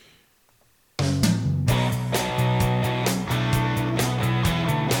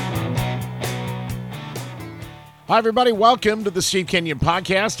Hi, everybody. Welcome to the Steve Kenyon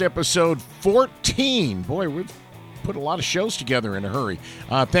Podcast, episode 14. Boy, we've put a lot of shows together in a hurry.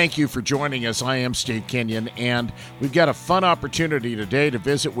 Thank you for joining us. I am Steve Kenyon, and we've got a fun opportunity today to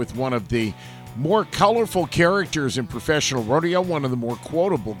visit with one of the more colorful characters in professional rodeo, one of the more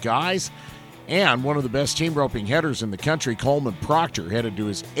quotable guys, and one of the best team roping headers in the country. Coleman Proctor, headed to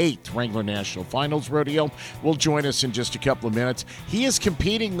his 8th Wrangler National Finals rodeo, will join us in just a couple of minutes. He is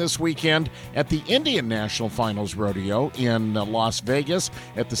competing this weekend at the Indian National Finals rodeo in Las Vegas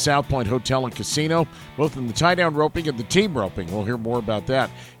at the South Point Hotel and Casino, both in the tie-down roping and the team roping. We'll hear more about that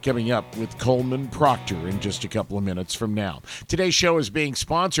coming up with Coleman Proctor in just a couple of minutes from now. Today's show is being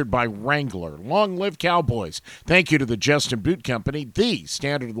sponsored by Wrangler. Long live Cowboys. Thank you to the Justin Boot Company, the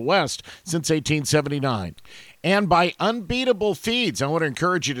standard of the West since 1879. And by Unbeatable Feeds. I want to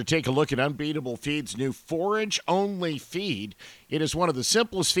encourage you to take a look at Unbeatable Feeds' new forage-only feed. It is one of the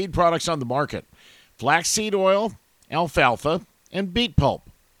simplest feed products on the market. Flaxseed oil, alfalfa, and beet pulp.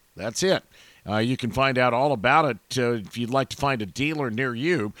 That's it. You can find out all about it if you'd like to find a dealer near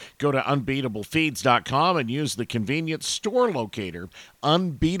you. Go to unbeatablefeeds.com and use the convenient store locator,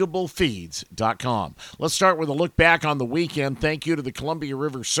 unbeatablefeeds.com. Let's start with a look back on the weekend. Thank you to the Columbia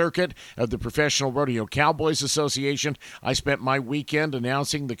River Circuit of the Professional Rodeo Cowboys Association. I spent my weekend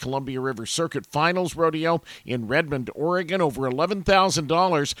announcing the Columbia River Circuit Finals Rodeo in Redmond, Oregon. Over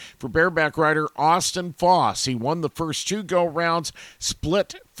 $11,000 for bareback rider Austin Foss. He won the first 2 go-rounds,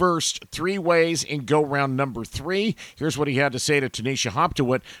 split first 3 ways in go-round number 3. Here's what he had to say to Tanisha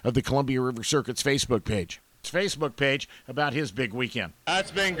Hoptowit of the Columbia River Circuit's Facebook page. About his big weekend. It's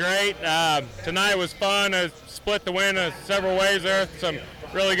been great. Tonight was fun. I split the win several ways there. Some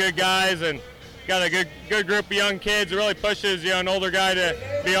really good guys and got a good group of young kids. It really pushes an older guy to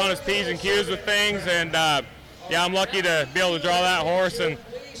be on his P's and Q's with things. And I'm lucky to be able to draw that horse. And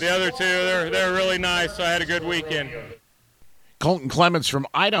the other two, they're really nice. So I had a good weekend. Colton Clemens from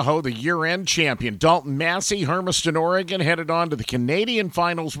Idaho, the year-end champion. Dalton Massey, Hermiston, Oregon, headed on to the Canadian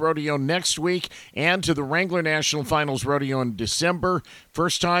Finals Rodeo next week and to the Wrangler National Finals Rodeo in December.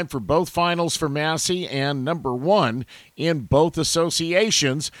 First time for both finals for Massey and number 1 in both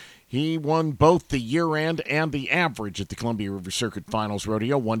associations. He won both the year-end and the average at the Columbia River Circuit Finals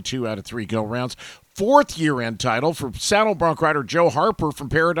Rodeo, won 2 out of 3 go-rounds. 4th year-end title for saddle bronc rider Joe Harper from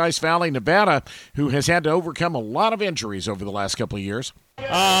Paradise Valley, Nevada, who has had to overcome a lot of injuries over the last couple of years.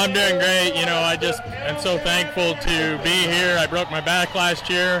 I'm doing great. I just am so thankful to be here. I broke my back last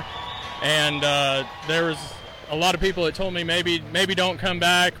year, and there was a lot of people that told me maybe don't come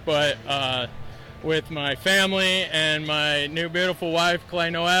back, but with my family and my new beautiful wife, Clay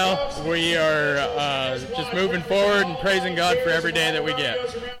Noel, we are just moving forward and praising God for every day that we get.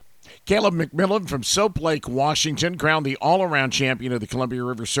 Caleb McMillan from Soap Lake, Washington, crowned the all-around champion of the Columbia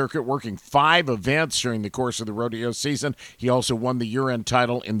River Circuit, working 5 events during the course of the rodeo season. He also won the year-end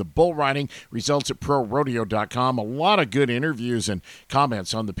title in the bull riding. Results at ProRodeo.com. A lot of good interviews and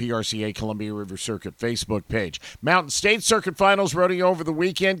comments on the PRCA Columbia River Circuit Facebook page. Mountain State Circuit Finals Rodeo over the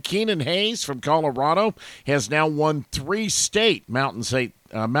weekend. Keenan Hayes from Colorado has now won 3 state Mountain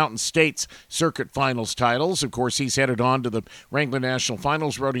States Circuit Finals titles. Of course, he's headed on to the Wrangler National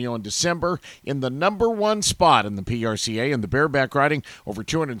Finals Rodeo in December in the number 1 spot in the PRCA in the bareback riding, over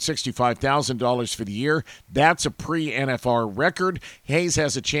 $265,000 for the year. That's a pre-NFR record. Hayes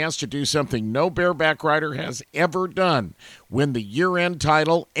has a chance to do something no bareback rider has ever done, win the year-end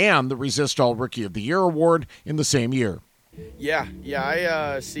title and the Resist All Rookie of the Year award in the same year. Yeah,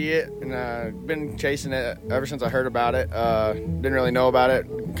 I see it, and been chasing it ever since I heard about it. Didn't really know about it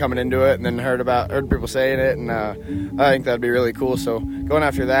coming into it, and then heard people saying it, and I think that'd be really cool. So going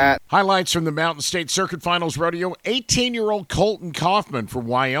after that. Highlights from the Mountain State Circuit Finals Rodeo: 18-year-old Colton Kaufman from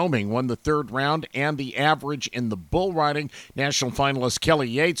Wyoming won the 3rd round and the average in the bull riding. National finalist Kelly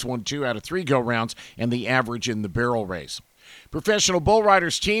Yates won 2 out of 3 go-rounds and the average in the barrel race. Professional Bull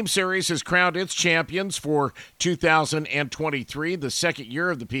Riders Team Series has crowned its champions for 2023, the second year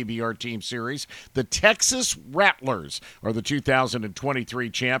of the PBR Team Series. The Texas Rattlers are the 2023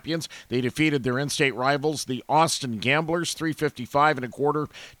 champions. They defeated their in-state rivals, the Austin Gamblers, 355 1/4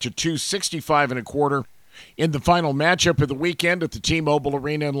 to 265 1/4. In the final matchup of the weekend at the T-Mobile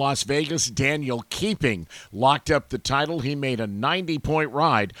Arena in Las Vegas, Daniel Keeping locked up the title. He made a 90-point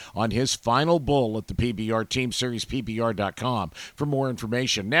ride on his final bull at the PBR Team Series, PBR.com. For more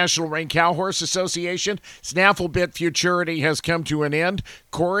information, National Rein Cow Horse Association, Snaffle Bit Futurity has come to an end.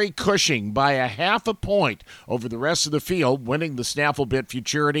 Corey Cushing by a 0.5 point over the rest of the field, winning the Snaffle Bit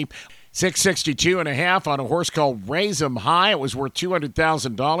Futurity. 662.5 on a horse called Raise 'em High. It was worth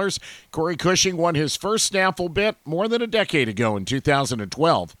 $200,000. Corey Cushing won his first snaffle bit more than a decade ago in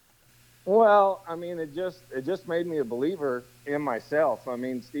 2012. Well, I mean, it just made me a believer in myself. I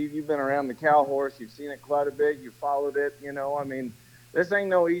mean, Steve, you've been around the cow horse, you've seen it quite a bit, you followed it. I mean, this ain't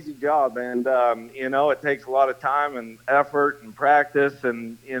no easy job, and it takes a lot of time and effort and practice,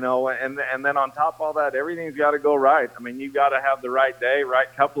 and and then on top of all that, everything's got to go right. I mean, you've got to have the right day, right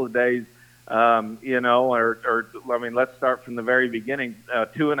couple of days. Or I mean, let's start from the very beginning.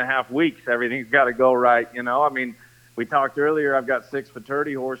 2.5 weeks, everything's got to go right. I mean, we talked earlier. I've got 6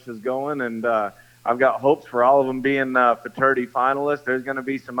 Futurity horses going, and I've got hopes for all of them being Futurity finalists. There's going to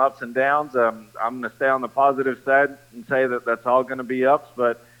be some ups and downs. I'm going to stay on the positive side and say that that's all going to be ups,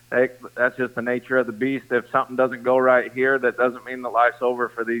 but hey, that's just the nature of the beast. If something doesn't go right here, that doesn't mean that life's over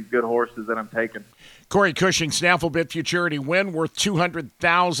for these good horses that I'm taking. Corey Cushing, Snafflebit Futurity win worth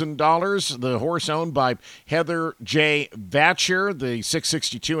 $200,000. The horse owned by Heather J. Vatcher, the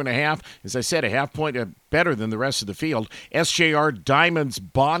 662.5. As I said, a half point better than the rest of the field. SJR Diamonds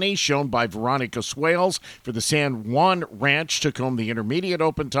Bonnie, shown by Veronica Swales for the San Juan Ranch, took home the Intermediate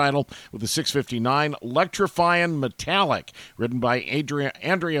Open title with the 659. Electrifying Metallic, ridden by Andrea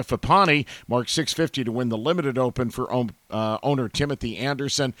Fapani, marked 650 to win the Limited Open for owner Timothy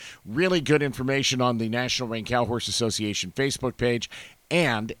Anderson. Really good information on the National Rank Cow Horse Association Facebook page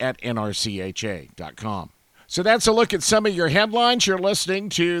and at nrcha.com. So that's a look at some of your headlines. You're listening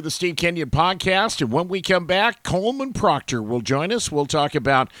to the Steve Kenyon podcast, and when we come back, Coleman Proctor will join us. We'll talk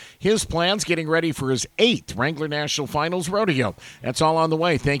about his plans getting ready for his 8th Wrangler National Finals Rodeo. That's all on the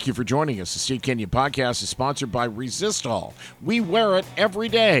way. Thank you for joining us. The Steve Kenyon podcast is sponsored by Resistol. We wear it every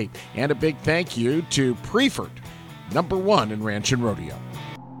day. And a big thank you to Prefert, #1 in Ranch and Rodeo.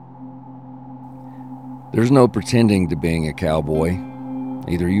 There's no pretending to being a cowboy.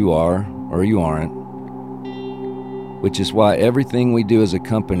 Either you are or you aren't. Which is why everything we do as a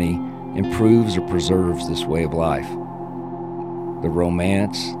company improves or preserves this way of life. The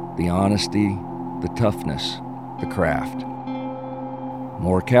romance, the honesty, the toughness, the craft.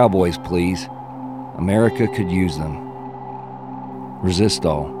 More cowboys, please. America could use them.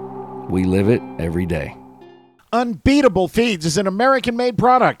 Resistol. We live it every day. Unbeatable Feeds is an American-made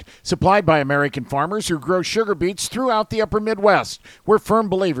product supplied by American farmers who grow sugar beets throughout the upper Midwest. We're firm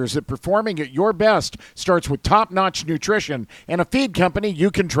believers that performing at your best starts with top-notch nutrition and a feed company you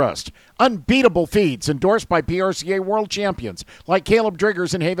can trust. Unbeatable Feeds, endorsed by PRCA world champions like Caleb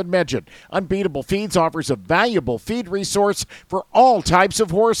Driggers and Haven Medjed. Unbeatable Feeds offers a valuable feed resource for all types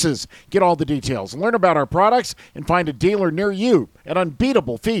of horses. Get all the details, learn about our products, and find a dealer near you at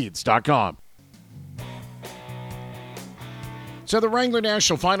unbeatablefeeds.com. So the Wrangler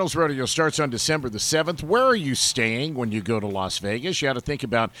National Finals Rodeo starts on December the 7th. Where are you staying when you go to Las Vegas? You got to think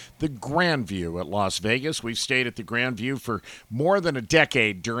about the Grand View at Las Vegas. We've stayed at the Grand View for more than a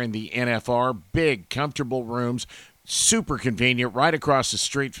decade during the NFR. Big, comfortable rooms. Super convenient, right across the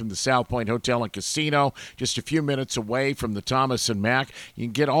street from the South Point Hotel and Casino, just a few minutes away from the Thomas and Mack. You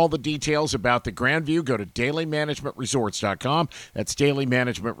can get all the details about the Grand View. Go to dailymanagementresorts.com. That's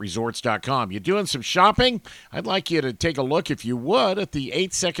dailymanagementresorts.com. You doing some shopping? I'd like you to take a look, if you would, at the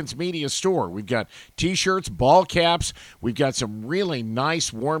 8 Seconds Media store. We've got T-shirts, ball caps. We've got some really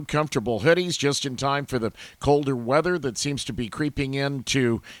nice, warm, comfortable hoodies just in time for the colder weather that seems to be creeping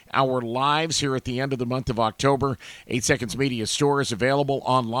into our lives here at the end of the month of October. 8 Seconds Media store is available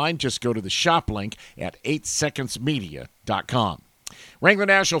online. Just go to the shop link at 8secondsmedia.com. Wrangler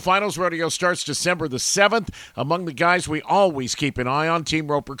National Finals Rodeo starts December the 7th. Among the guys we always keep an eye on, team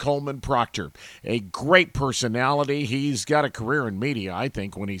roper Coleman Proctor. A great personality. He's got a career in media, I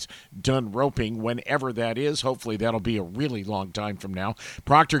think, when he's done roping, whenever that is. Hopefully that'll be a really long time from now.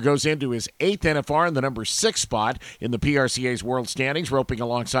 Proctor goes into his 8th NFR in the number 6 spot in the PRCA's world standings, roping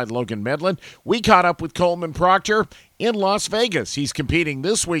alongside Logan Medlin. We caught up with Coleman Proctor in Las Vegas. He's competing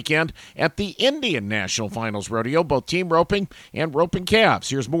this weekend at the Indian National Finals Rodeo, both team roping and roping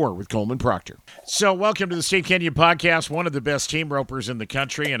calves. Here's more with Coleman Proctor. So welcome to the Steve Kenyon podcast, one of the best team ropers in the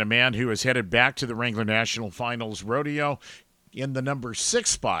country and a man who is headed back to the Wrangler National Finals Rodeo in the number 6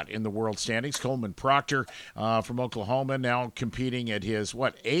 spot in the world standings. Coleman Proctor from Oklahoma, now competing at his,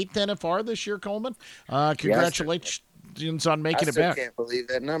 8th NFR this year, Coleman? Congratulations. On making it back. I can't believe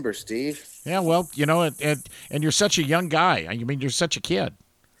that number, Steve. Yeah, well, and you're such a young guy. I mean, you're such a kid.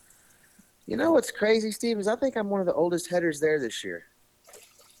 You know what's crazy, Steve, is I think I'm one of the oldest headers there this year.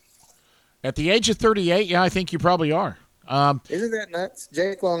 At the age of 38, yeah, I think you probably are. Isn't that nuts?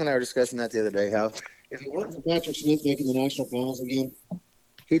 Jake Long and I were discussing that the other day, how if it weren't for Patrick Smith making the national finals again,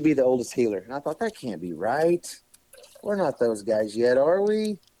 he'd be the oldest healer. And I thought, that can't be right. We're not those guys yet, are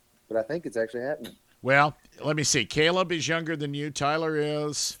we? But I think it's actually happening. Well, let me see. Caleb is younger than you. Tyler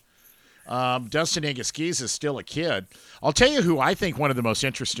is. Dustin Anguskies is still a kid. I'll tell you who I think one of the most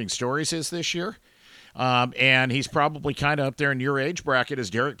interesting stories is this year, and he's probably kind of up there in your age bracket, is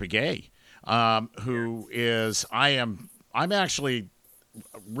Derek Begay, who is I'm actually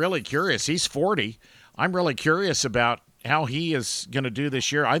really curious. He's 40. I'm really curious about how he is going to do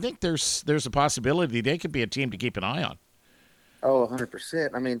this year. I think there's a possibility they could be a team to keep an eye on. Oh, 100%.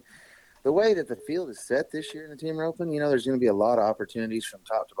 I mean, the way that the field is set this year in the Team Open, there's going to be a lot of opportunities from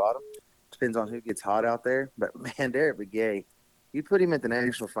top to bottom. Depends on who gets hot out there. But, man, Derek Begay, you put him at the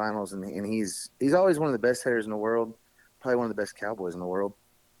national finals, and he's always one of the best hitters in the world, probably one of the best Cowboys in the world.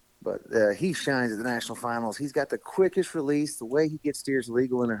 But he shines at the national finals. He's got the quickest release, the way he gets steers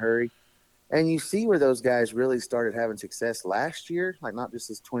legal in a hurry. And you see where those guys really started having success last year, like not just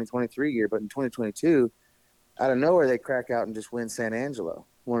this 2023 year, but in 2022, out of nowhere they crack out and just win San Angelo,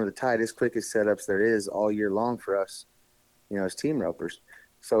 one of the tightest, quickest setups there is all year long for us, as team ropers.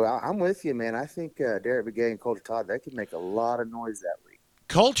 So I'm with you, man. I think Derek Begay and Coulter Todd, they could make a lot of noise that week.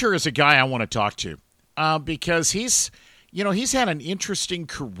 Coulter is a guy I want to talk to because he's had an interesting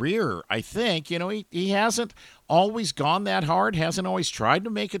career, I think. He hasn't always gone that hard, hasn't always tried to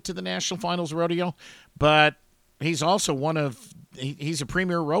make it to the National Finals Rodeo, but he's also he's a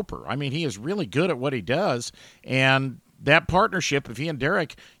premier roper. I mean, he is really good at what he does, and that partnership, if he and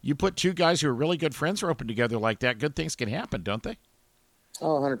Derek, you put two guys who are really good friends roping together like that, good things can happen, don't they?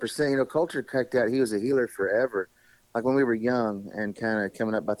 Oh, 100%. Coulter cracked out. He was a healer forever, like when we were young and kind of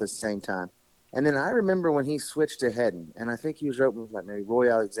coming up about the same time. And then I remember when he switched to heading, and I think he was roping with like maybe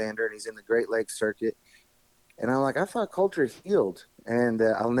Roy Alexander, and he's in the Great Lakes circuit. And I'm like, I thought Coulter healed. And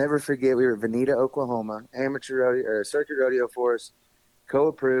I'll never forget, we were at Veneta, Oklahoma, amateur rodeo, or circuit rodeo for us,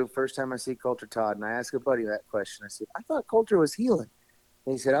 co-approved. First time I see Coulter Todd, and I asked a buddy that question. I said, I thought Coulter was healing.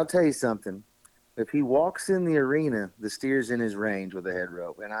 And he said, I'll tell you something. If he walks in the arena, the steer's in his range with a head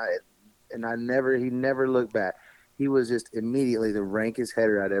rope. He never looked back. He was just immediately the rankest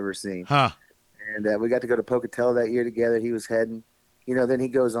header I'd ever seen. Huh. And we got to go to Pocatello that year together. He was heading. Then he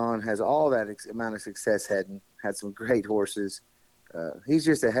goes on, has all that amount of success heading, had some great horses. He's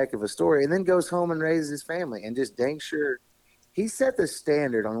just a heck of a story. And then goes home and raises his family. And just dang sure, he set the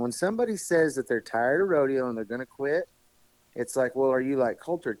standard on when somebody says that they're tired of rodeo and they're going to quit. It's like, well, are you like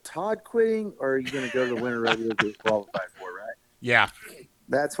Coulter Todd quitting, or are you going to go to the winter rodeo to qualify for, right? Yeah.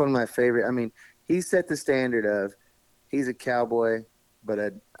 That's one of my favorite. I mean, he set the standard of he's a cowboy, but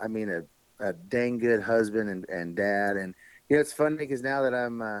a dang good husband and dad. And it's funny because now that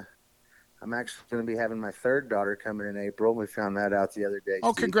I'm actually going to be having my third daughter coming in April. We found that out the other day.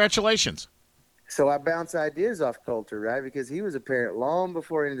 Oh, congratulations. So I bounce ideas off Coulter, right? Because he was a parent long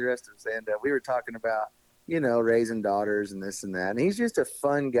before any of the rest of us. And we were talking about, raising daughters and this and that. And he's just a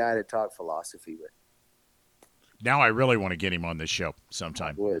fun guy to talk philosophy with. Now I really want to get him on this show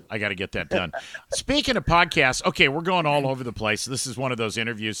sometime. I got to get that done. Speaking of podcasts, okay, we're going all over the place. This is one of those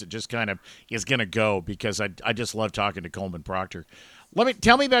interviews that just kind of is going to go because I just love talking to Coleman Proctor.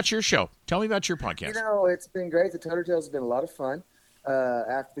 Tell me about your show. Tell me about your podcast. It's been great. The Toter Tales has been a lot of fun.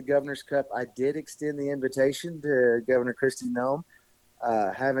 After the Governor's Cup, I did extend the invitation to Governor Kristi Noem.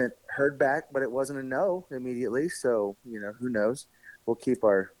 Haven't heard back, but it wasn't a no immediately. So, who knows? We'll keep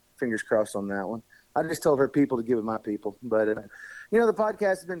our fingers crossed on that one. I just told her people to give it my people. But, the podcast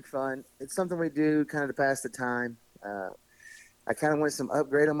has been fun. It's something we do kind of to pass the time. I kind of went some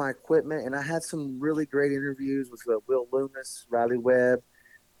upgrade on my equipment, and I had some really great interviews with Will Loomis, Riley Webb,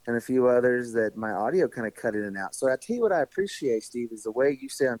 and a few others that my audio kind of cut in and out. So I tell you what I appreciate, Steve, is the way you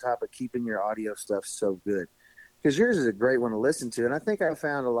stay on top of keeping your audio stuff so good. Because yours is a great one to listen to, and I think I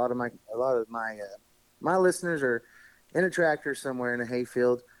found a lot of my listeners are in a tractor somewhere in a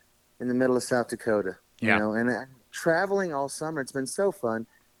hayfield in the middle of South Dakota. And traveling all summer, it's been so fun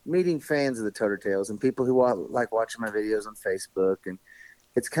meeting fans of the Toter Tales and people who like watching my videos on Facebook. And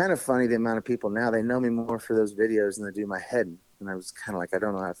it's kind of funny the amount of people now, they know me more for those videos than they do my head. And I was kind of like, I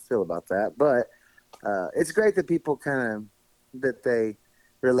don't know how I feel about that. But it's great that people that they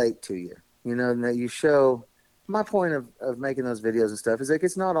relate to you, and that you show. My point of making those videos and stuff is like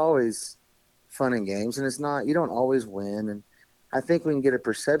it's not always fun and games, and you don't always win. And I think we can get a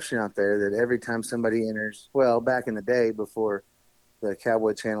perception out there that every time somebody enters, well, back in the day before the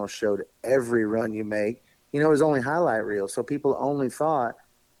Cowboy Channel showed every run you make, it was only highlight reels. So people only thought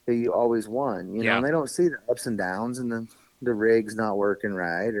that you always won, and they don't see the ups and downs and the rig's not working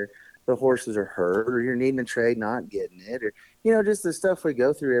right, or the horses are hurt, or you're needing a trade, not getting it, or, just the stuff we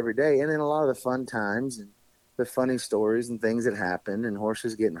go through every day. And then a lot of the fun times and the funny stories and things that happen and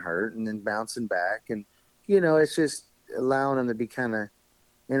horses getting hurt and then bouncing back. And, it's just allowing them to be kind of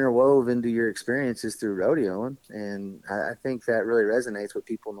interwove into your experiences through rodeoing, and I think that really resonates with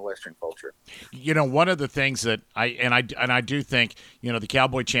people in the Western culture. You know, one of the things that I do think, you know, the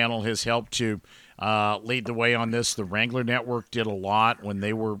Cowboy Channel has helped to lead the way on this. The Wrangler Network did a lot when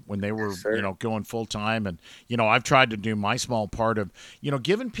they were Yes, you know, going full time, and you know, I've tried to do my small part of, you know,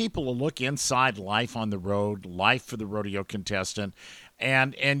 giving people a look inside life on the road, life for the rodeo contestant,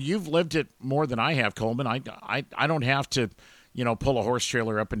 and you've lived it more than I have, Coleman. I don't have to, you know, pull a horse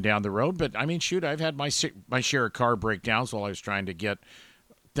trailer up and down the road, but I mean, shoot, I've had my share of car breakdowns while I was trying to get,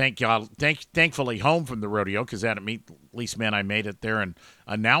 thankfully home from the rodeo, because that at least meant I made it there and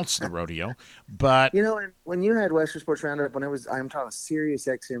announced the rodeo. But You know, and when you had Western Sports Roundup, I'm talking Sirius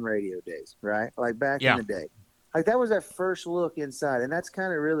XM radio days, right? Like back in yeah, the day, like that was that first look inside, and that's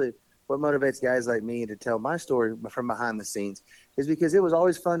kind of really what motivates guys like me to tell my story from behind the scenes, is because it was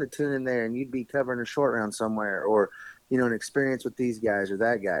always fun to tune in there, and you'd be covering a short round somewhere, or you know, an experience with these guys or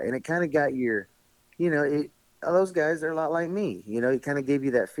that guy, and it kind of got your, you know, those guys, they're a lot like me, you know, it kind of gave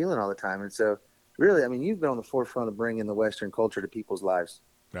you that feeling all the time, and so really, I mean, you've been on the forefront of bringing the Western culture to people's lives.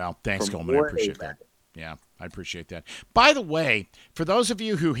 well, thanks, From Coleman. I way appreciate back. that. Yeah, I appreciate that. By the way, for those of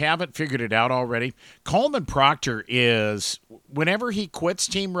you who haven't figured it out already, Coleman Proctor is, whenever he quits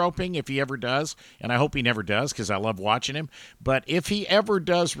team roping, if he ever does, and I hope he never does because I love watching him, but if he ever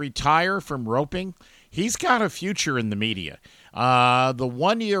does retire from roping, he's got a future in the media. The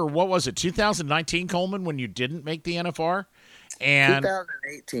 1 year, what was it, 2019, Coleman, when you didn't make the NFR? And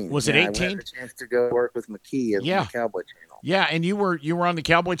 2018. was it I 18? had a chance to go work with McKee on Yeah. the Cowboy Channel. Yeah, and you were on the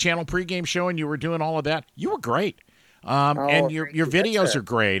Cowboy Channel pregame show, and you were doing all of that. You were great, and your thank you. videos That's are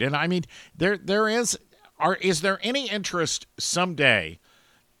great. And I mean, is there any interest someday,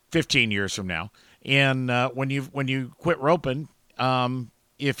 15 years from now, in when you quit roping,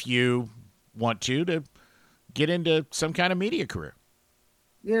 if you want to get into some kind of media career?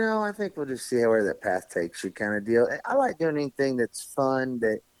 You know, I think we'll just see where that path takes you, kind of deal. I like doing anything that's fun,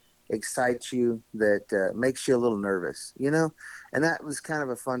 that excites you, that makes you a little nervous, you know? And that was kind of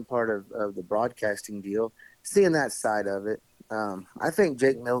a fun part of the broadcasting deal, seeing that side of it. I think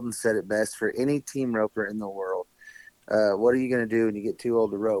Jake Milton said it best for any team roper in the world. What are you going to do when you get too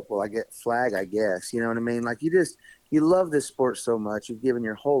old to rope? Well, I get flag, I guess. You know what I mean? Like, you love this sport so much. You've given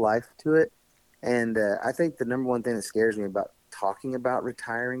your whole life to it. And I think the number one thing that scares me about talking about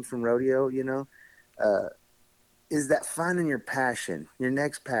retiring from rodeo, you know, is that finding your passion, your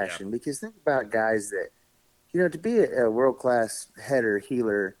next passion. Yeah. Because think about guys that, you know, to be a world-class header,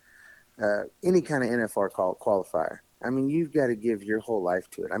 healer, any kind of NFR qualifier, I mean, you've got to give your whole life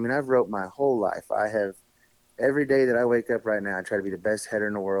to it. I mean, I've roped my whole life. I have, every day that I wake up right now, I try to be the best header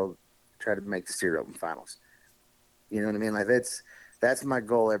in the world, try to make the steer roping finals. You know what I mean? Like, that's my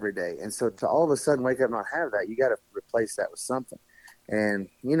goal every day. And so to all of a sudden wake up and not have that, you got to replace that with something. And,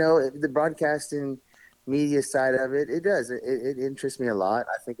 you know, the broadcasting media side of it, it does. It interests me a lot.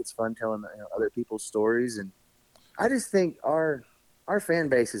 I think it's fun telling other people's stories. And I just think our fan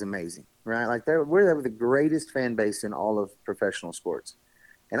base is amazing, right? Like we're the greatest fan base in all of professional sports.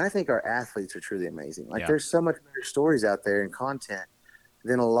 And I think our athletes are truly amazing. Like there's so much better stories out there and content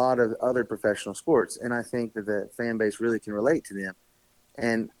than a lot of other professional sports. And I think that the fan base really can relate to them.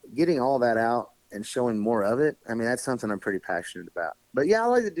 And getting all that out and showing more of it, I mean, that's something I'm pretty passionate about. But yeah, I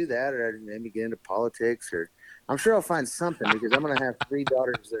like to do that, or maybe get into politics, or I'm sure I'll find something, because I'm going to have 3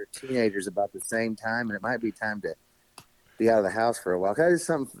 daughters that are teenagers about the same time, and it might be time to be out of the house for a while. That is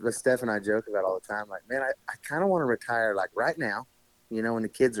something that Steph and I joke about all the time. Like, man, I kind of want to retire like right now, you know, when the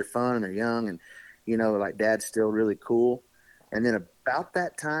kids are fun and they're young, and, you know, like dad's still really cool. And then about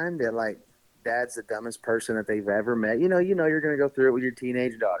that time that like dad's the dumbest person that they've ever met. You know, you're going to go through it with your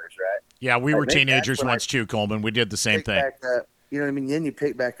teenage daughters, right? Yeah, we were teenagers once too, Coleman. We did the same thing. You know what I mean? Then you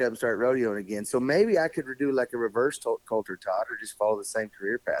pick back up and start rodeoing again. So maybe I could do like a reverse culture, Todd, or just follow the same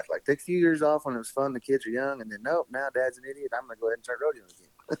career path. Like take a few years off when it was fun, the kids are young, and then nope, now dad's an idiot. I'm going to go ahead and start rodeoing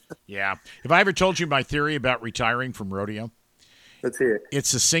again. Yeah. Have I ever told you my theory about retiring from rodeo? Let's hear it.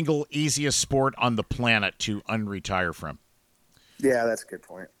 It's the single easiest sport on the planet to unretire from. Yeah, that's a good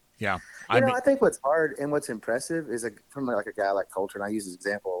point. Yeah. I think what's hard and what's impressive is from like a guy like Coulter, and I use this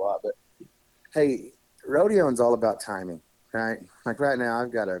example a lot, but hey, rodeoing's all about timing, right? Like right now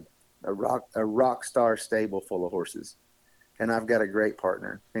I've got a rock star stable full of horses, and I've got a great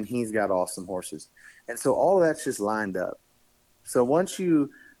partner, and he's got awesome horses. And so all of that's just lined up. So once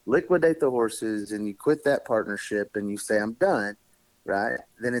you liquidate the horses and you quit that partnership and you say, I'm done, right?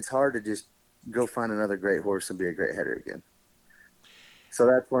 Then it's hard to just go find another great horse and be a great header again. So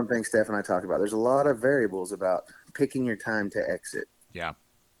that's one thing Steph and I talk about. There's a lot of variables about picking your time to exit. Yeah.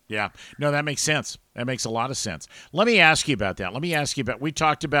 Yeah. No, that makes sense. That makes a lot of sense. Let me ask you about that. We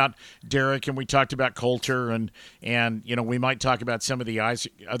talked about Derek and we talked about Coulter and we might talk about some of the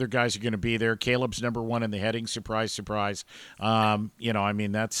other guys are going to be there. Caleb's number 1 in the heading. Surprise, surprise.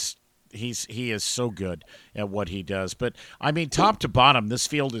 He is so good at what he does. But, top to bottom, this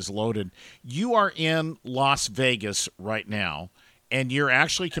field is loaded. You are in Las Vegas right now, and you're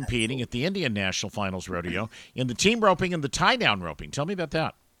actually competing at the Indian National Finals Rodeo in the team roping and the tie-down roping. Tell me about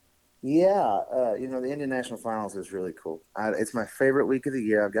that. Yeah, the Indian National Finals is really cool. It's my favorite week of the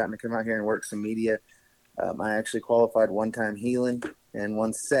year. I've gotten to come out here and work some media. I actually qualified one time heeling and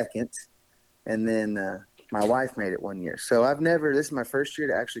one second, and then my wife made it one year. So this is my first year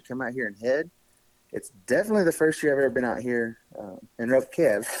to actually come out here and head. It's definitely the first year I've ever been out here and rope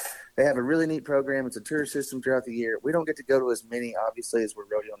Kev. They have a really neat program. It's a tour system throughout the year. We don't get to go to as many, obviously, as we're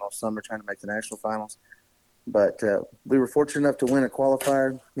rodeoing all summer trying to make the national finals. But we were fortunate enough to win a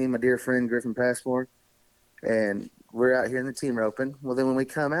qualifier, me and my dear friend Griffin Passmore, and we're out here in the team roping. Well, then when we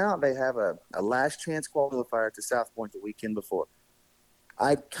come out, they have a last chance qualifier at the South Point the weekend before.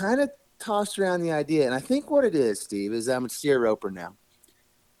 I kind of tossed around the idea, and I think what it is, Steve, is I'm a steer roper now.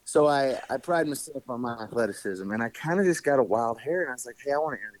 So I pride myself on my athleticism, and I kind of just got a wild hair, and I was like, hey, I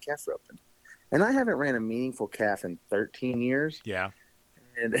want to enter the calf roping. And I haven't ran a meaningful calf in 13 years. Yeah.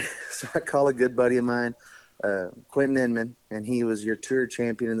 And so I call a good buddy of mine, Quentin Inman, and he was your tour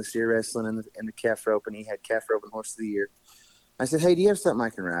champion in the steer wrestling and the calf roping. He had calf roping horse of the year. I said, hey, do you have something I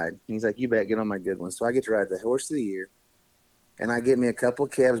can ride? And he's like, you bet, get on my good one. So I get to ride the horse of the year. And I get me a couple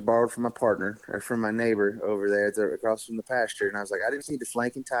of calves borrowed from my partner or from my neighbor over there across from the pasture. And I was like, I just need to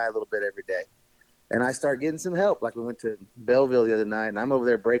flank and tie a little bit every day. And I start getting some help. Like we went to Belleville the other night, and I'm over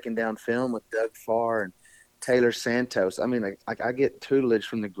there breaking down film with Doug Farr and Taylor Santos. I get tutelage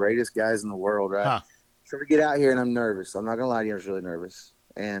from the greatest guys in the world, right? Huh. So we get out here, and I'm nervous. I'm not going to lie to you, I was really nervous.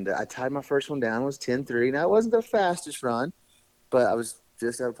 And I tied my first one down. It was 10-3. Now, it wasn't the fastest run, but I was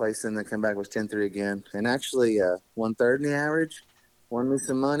just out of place, and then come back was 10-3 again. And actually, 1/3 in the average, won me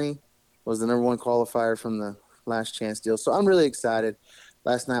some money, was the number 1 qualifier from the last chance deal. So I'm really excited.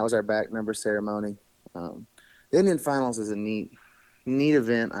 Last night was our back number ceremony. The Indian Finals is a neat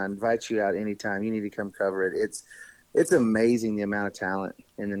event. I invite you out anytime. You need to come cover it. It's amazing the amount of talent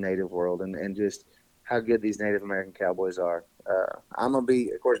in the native world and just how good these Native American cowboys are. I'm going to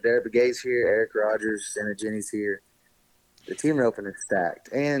be, of course, Derek Begay's here, Eric Rogers, Santa Jenny's here. The team roping is stacked.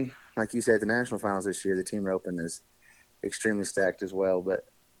 And like you said, the national finals this year, the team roping is extremely stacked as well. But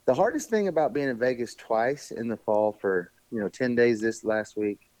the hardest thing about being in Vegas twice in the fall for, 10 days this last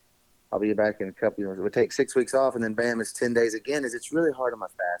week, I'll be back in a couple of years. We'll take 6 weeks off, and then bam, it's 10 days again, is it's really hard on my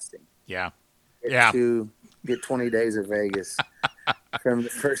fasting. Yeah. To get 20 days of Vegas from the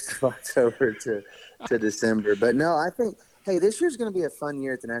 1st of October to December. But no, I think, hey, this year's going to be a fun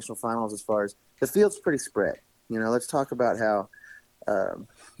year at the national finals as far as the field's pretty spread. Let's talk about how,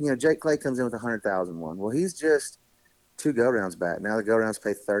 Jake Clay comes in with 100,000 one. Well, he's just 2 go-rounds back. Now the go-rounds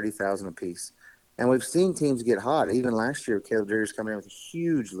pay 30,000 apiece. And we've seen teams get hot. Even last year, Caleb Dreger's coming in with a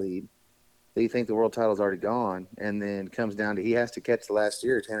huge lead. You think the world title's already gone, and then comes down to he has to catch the last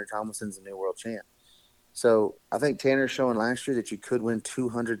year. Tanner Tomlinson's the new world champ. So I think Tanner's showing last year that you could win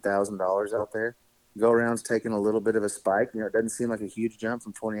 $200,000 out there. Go-round's taking a little bit of a spike. It doesn't seem like a huge jump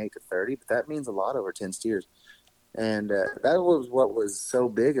from 28 to 30, but that means a lot over 10 steers. And that was what was so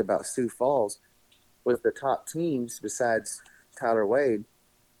big about Sioux Falls with the top teams besides Tyler Wade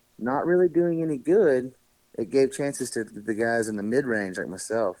not really doing any good. It gave chances to the guys in the mid-range like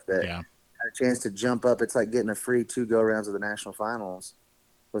myself that had a chance to jump up. It's like getting a free 2 go-rounds of the national finals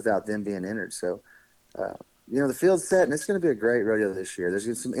without them being entered. So, the field's set, and it's going to be a great rodeo this year.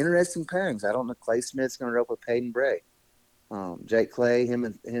 There's some interesting pairings. I don't know. Clay Smith's going to rope with Peyton Bray. Jake Clay, him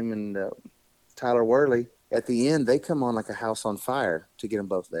and Tyler Worley, at the end, they come on like a house on fire to get them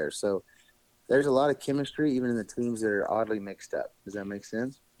both there. So there's a lot of chemistry even in the teams that are oddly mixed up. Does that make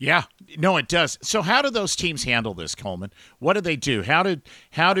sense? Yeah, no, it does. So how do those teams handle this, Coleman? What do they do? How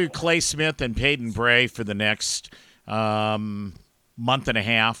do Clay Smith and Peyton Bray for the next month and a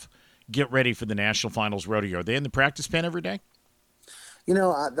half get ready for the National Finals Rodeo? Are they in the practice pen every day?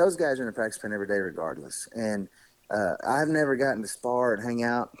 Those guys are in the practice pen every day regardless. And I've never gotten to spar and hang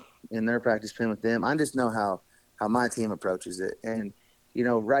out in their practice pen with them. I just know how my team approaches it. And,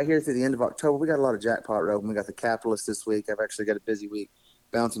 right here through the end of October, we got a lot of jackpot roping. We got the Capitalist this week. I've actually got a busy week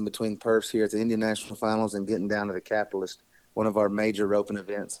bouncing between perfs here at the Indian National Finals and getting down to the Capitalist, one of our major roping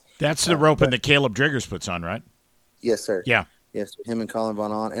events. That's the roping that Caleb Driggers puts on, right? Yes, sir. Yeah. Yes, him and Colin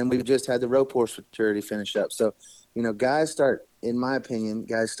Von On. And we've just had the rope horse futurity finish up. So, in my opinion,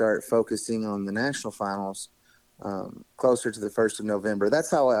 guys start focusing on the national finals closer to the 1st of November. That's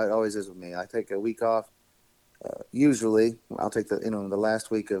how it always is with me. I take a week off. Usually I'll take the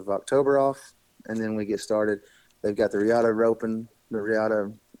last week of October off, and then we get started. They've got the Regatta roping, the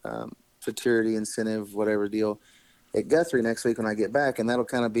Regatta futurity incentive, whatever deal at Guthrie next week when I get back. And that'll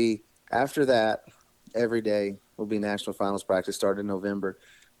kind of be after that. Every day will be national finals practice starting in November.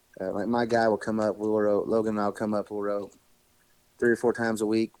 Like my guy will come up, we'll row. Logan and I'll come up, we'll row 3 or 4 times a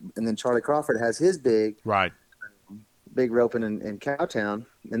week. And then Charlie Crawford has his big roping in Cowtown.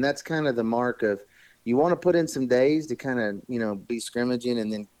 And that's kind of the mark of, you want to put in some days to kind of, be scrimmaging,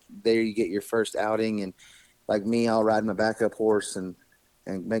 and then there you get your first outing. And like me, I'll ride my backup horse and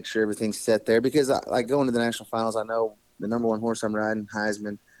make sure everything's set there, because like going to the national finals, I know the number 1 horse I'm riding,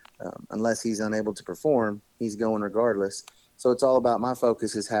 Heisman, unless he's unable to perform, he's going regardless. So it's all about, my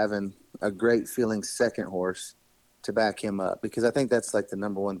focus is having a great feeling second horse to back him up, because I think that's like the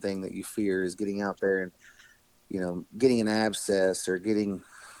number 1 thing that you fear is getting out there and, getting an abscess or getting,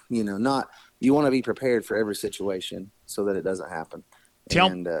 you want to be prepared for every situation so that it doesn't happen.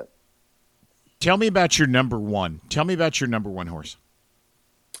 Tell me about your number 1. Tell me about your number 1 horse.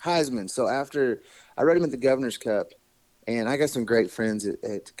 Heisman. So after I rode him at the Governor's Cup, and I got some great friends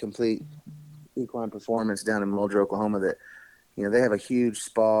at Complete Equine Performance down in Mulder, Oklahoma, that, they have a huge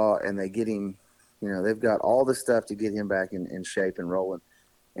spa, and they get him, they've got all the stuff to get him back in shape and rolling.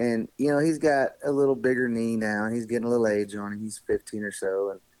 And, he's got a little bigger knee now. He's getting a little age on him. He's 15 or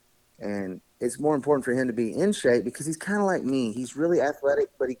so. And it's more important for him to be in shape, because he's kind of like me. He's really athletic,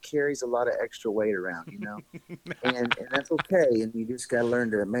 but he carries a lot of extra weight around, and that's okay. And you just got to learn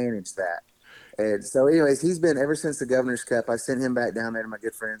to manage that. And so anyways, he's been, ever since the Governor's Cup, I sent him back down there to my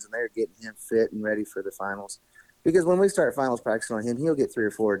good friends, and they're getting him fit and ready for the finals. Because when we start finals practicing on him, he'll get 3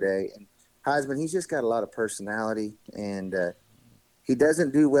 or 4 a day. And Heisman, he's just got a lot of personality, and he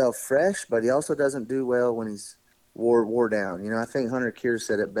doesn't do well fresh, but he also doesn't do well when he's wore down. I think Hunter Keir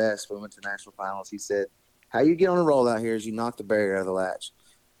said it best when we went to national finals. He said, how you get on a roll out here is you knock the barrier out of the latch.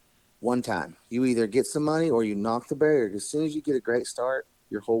 One time. You either get some money or you knock the barrier. As soon as you get a great start,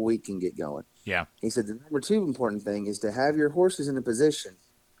 your whole week can get going. Yeah. He said the number 2 important thing is to have your horses in a position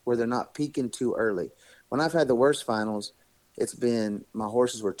where they're not peaking too early. When I've had the worst finals, it's been my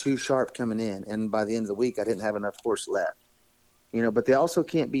horses were too sharp coming in, and by the end of the week, I didn't have enough horse left. But they also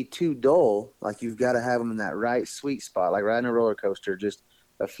can't be too dull. Like, you've got to have them in that right sweet spot, like riding a roller coaster, just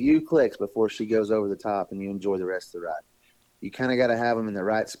a few clicks before she goes over the top and you enjoy the rest of the ride. You kind of got to have them in the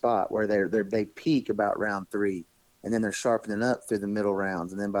right spot where they peak about round 3, and then they're sharpening up through the middle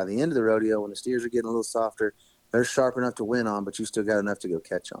rounds. And then by the end of the rodeo, when the steers are getting a little softer, they're sharp enough to win on, but you still got enough to go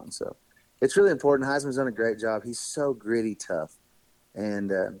catch on. So it's really important. Heisman's done a great job. He's so gritty tough.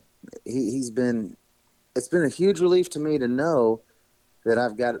 And it's been a huge relief to me to know that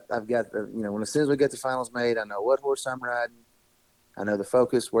I've got when, as soon as we get the finals made, I know what horse I'm riding. I know the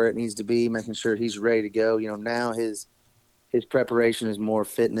focus where it needs to be, making sure he's ready to go. Now his preparation is more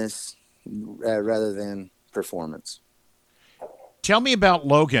fitness rather than performance. Tell me about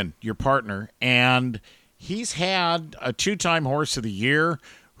Logan, your partner, and he's had a 2-time horse of the year.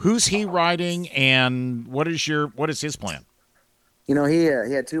 Who's he riding, and what is his plan? He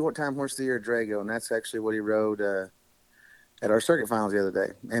had 2-time horse of the year at Drago, and that's actually what he rode at our circuit finals the other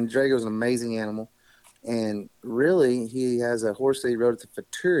day. And Drago's an amazing animal. And really, he has a horse that he rode at the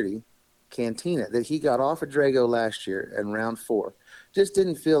Futurity, Cantina, that he got off of Drago last year in round 4. Just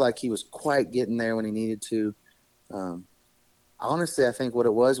didn't feel like he was quite getting there when he needed to. Honestly, I think what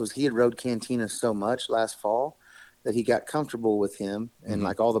it was he had rode Cantina so much last fall that he got comfortable with him and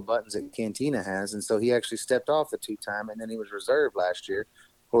like all the buttons that Cantina has. And so he actually stepped off the 2-time, and then he was reserved last year,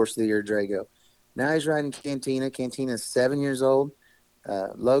 horse of the year, Drago. Now he's riding Cantina. Cantina's 7 years old.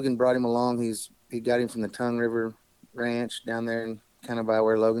 Logan brought him along. He got him from the Tongue River Ranch down there, and kind of by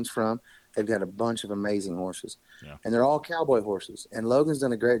where Logan's from. They've got a bunch of amazing horses, and they're all cowboy horses. And Logan's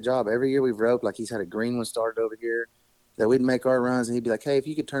done a great job. Every year we've roped, like he's had a green one started over here that we'd make our runs, and he'd be like, hey, if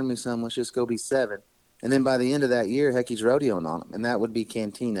you could turn me some, let's just go be 7. And then by the end of that year, heck, he's rodeoing on them, and that would be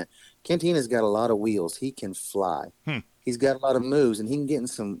Cantina. Cantina's got a lot of wheels. He can fly. He's got a lot of moves, and he can get in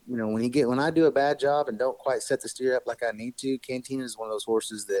some, when I do a bad job and don't quite set the steer up like I need to, Cantina is one of those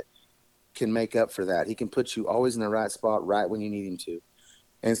horses that can make up for that. He can put you always in the right spot right when you need him to.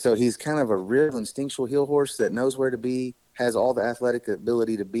 And so he's kind of a real instinctual heel horse that knows where to be, has all the athletic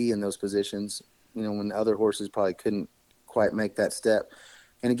ability to be in those positions, when the other horses probably couldn't quite make that step.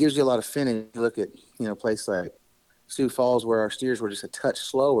 And it gives you a lot of finish. Look at, a place like Sioux Falls where our steers were just a touch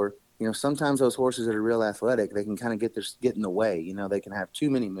slower. Sometimes those horses that are real athletic, they can kind of get in the way. They can have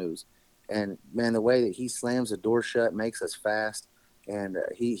too many moves. And, man, the way that he slams the door shut makes us fast. and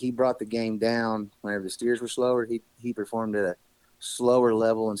he brought the game down whenever the steers were slower. He performed at a slower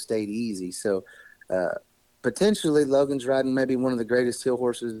level and stayed easy. So potentially Logan's riding maybe one of the greatest hill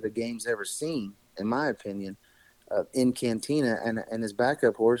horses the game's ever seen, in my opinion, in Cantina, and his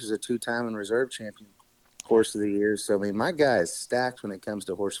backup horse is a 2-time and reserve champion horse of the year. So, I mean, my guy is stacked when it comes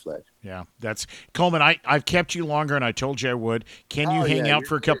to horse flesh. Yeah, that's Coleman. I've kept you longer, and I told you I would. Can you hang out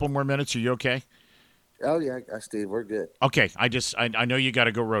for a couple more minutes? Are you okay? Oh yeah, Steve, we're good. Okay, I know you got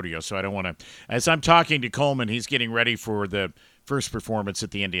to go rodeo, so I don't want to. As I'm talking to Coleman, he's getting ready for the first performance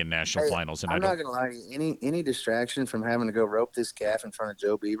at the Indian National Finals, and I'm not gonna lie, any distraction from having to go rope this calf in front of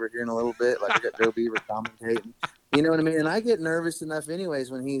Joe Beaver here in a little bit, like we got Joe Beaver commentating. You know what I mean? And I get nervous enough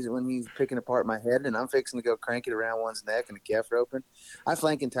anyways when he's picking apart my head and I'm fixing to go crank it around one's neck and the calf roping. I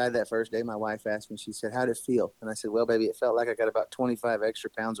flank and tied that first day. My wife asked me, she said, "How'd it feel?" And I said, "Well, baby, it felt like I got about 25 extra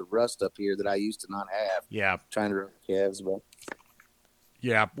pounds of rust up here that I used to not have." Yeah. Trying to rope calves, but.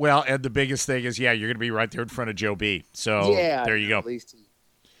 Yeah, well, and the biggest thing is, you're going to be right there in front of Joe B. So there you go. At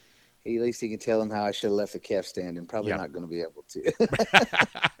least he can tell him how I should have left the calf standing. Probably not going to be able to.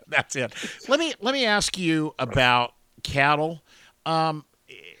 That's it. Let me ask you about cattle.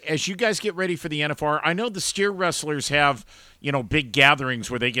 As you guys get ready for the NFR, I know the steer wrestlers have, big gatherings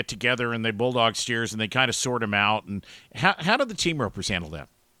where they get together and they bulldog steers and they kind of sort them out. And how do the team ropers handle that?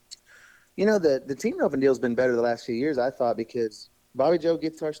 The team roping deal's been better the last few years, I thought, because Bobby Joe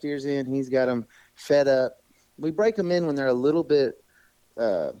gets our steers in. He's got them fed up. We break them in when they're a little bit,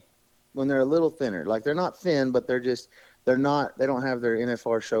 when they're a little thinner. Like they're not thin, but they don't have their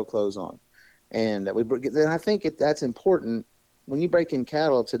NFR show clothes on. And I think that's important when you break in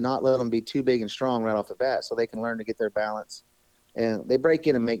cattle to not let them be too big and strong right off the bat so they can learn to get their balance. And they break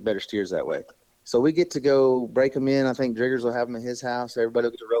in and make better steers that way. So we get to go break them in. I think Driggers will have them at his house. Everybody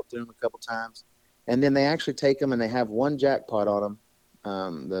will get to rope through them a couple times. And then they actually take them and they have one jackpot on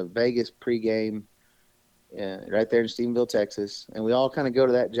them, the Vegas pregame right there in Stephenville, Texas. And we all kind of go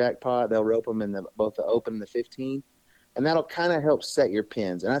to that jackpot. They'll rope them in both the open and the 15. And that'll kind of help set your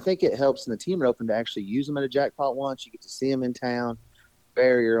pins. And I think it helps in the team roping to actually use them at a jackpot once. You get to see them in town,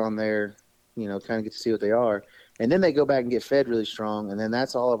 barrier on there, kind of get to see what they are. And then they go back and get fed really strong. And then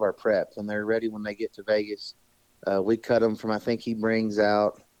that's all of our prep. And they're ready when they get to Vegas. We cut them from, I think he brings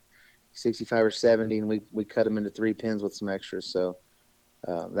out 65 or 70, and we cut them into 3 pins with some extras. So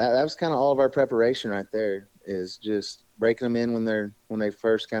that was kind of all of our preparation right there, is just breaking them in when they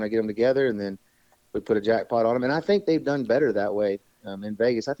first kind of get them together, and then we put a jackpot on them. And I think they've done better that way in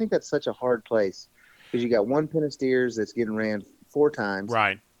Vegas. I think that's such a hard place because you got one pin of steers that's getting ran 4 times.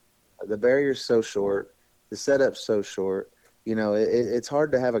 Right. The barrier's so short. The setup's so short. It's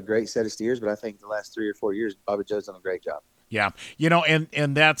hard to have a great set of steers, but I think the last 3 or 4 years, Bobby Joe's done a great job. Yeah.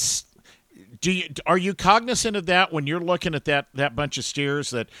 And that's, are you cognizant of that when you're looking at that bunch of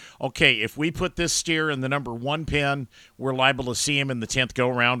steers that, okay, if we put this steer in the number 1 pin, we're liable to see him in the 10th go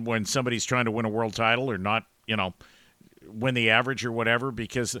round when somebody's trying to win a world title or not, win the average or whatever?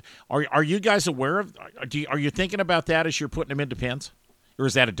 Because are you guys aware of, are you thinking about that as you're putting them into pins? Or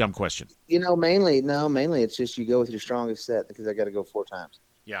is that a dumb question? Mainly it's just you go with your strongest set because I got to go 4 times.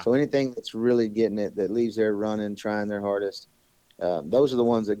 Yeah. So anything that's really getting it, that leaves there running, trying their hardest, those are the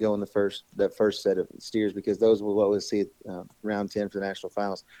ones that go in that first set of steers, because those will what we'll see round 10 for the national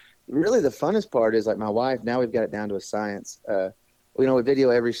finals. Really, the funnest part is, like, my wife, now we've got it down to a science. We video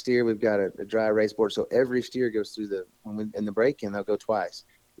every steer. We've got a dry race board, so every steer goes through in the break-in, they'll go twice.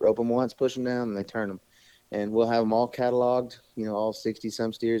 Rope them once, push them down, and they turn them. And we'll have them all cataloged, all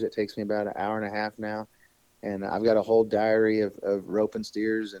 60-some steers. It takes me about an hour and a half now. And I've got a whole diary of roping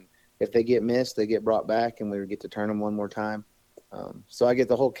steers. And if they get missed, they get brought back, and we get to turn them one more time. So I get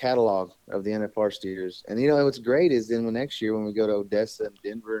the whole catalog of the NFR steers. And, what's great is then next year when we go to Odessa and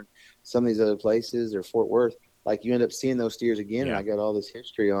Denver and some of these other places, or Fort Worth, like, you end up seeing those steers again, and I got all this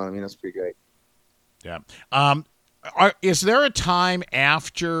history on them. It's pretty great. Yeah. Is there a time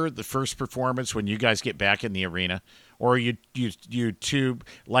after the first performance when you guys get back in the arena, or you two,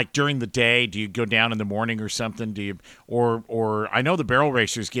 like, during the day? Do you go down in the morning or something? Do you, or I know the barrel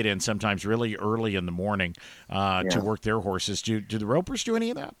racers get in sometimes really early in the morning to work their horses. Do the ropers do any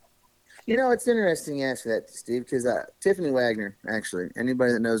of that? It's interesting you ask that, Steve, because Tiffany Wagner, actually,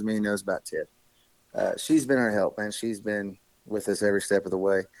 anybody that knows me knows about Tiff. She's been our help, man. She's been with us every step of the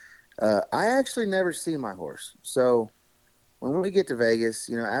way. I actually never see my horse. So when we get to Vegas,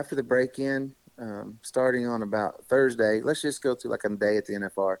 after the break-in, starting on about Thursday, let's just go through like a day at the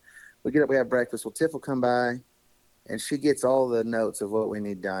NFR. We get up, we have breakfast. Well, Tiff will come by, and she gets all the notes of what we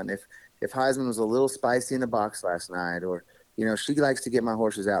need done. If Heisman was a little spicy in the box last night, or, she likes to get my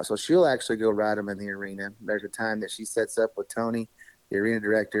horses out. So she'll actually go ride them in the arena. There's a time that she sets up with Tony the arena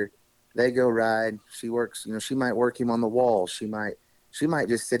director. They go ride. She works, she might work him on the wall. She might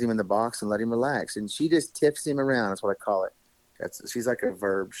just sit him in the box and let him relax. And she just tips him around. That's what I call it. She's like a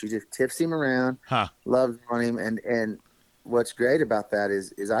verb. She just tips him around, loves on him. And what's great about that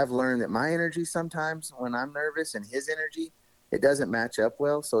is I've learned that my energy sometimes when I'm nervous and his energy, it doesn't match up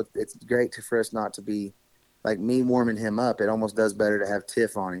well. So it's great for us not to be like me warming him up. It almost does better to have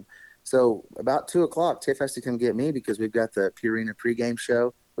Tiff on him. So about 2:00, Tiff has to come get me because we've got the Purina pregame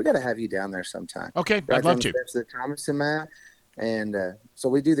show. We got to have you down there sometime. Okay, I'd love to. The Thomas and Matt. And so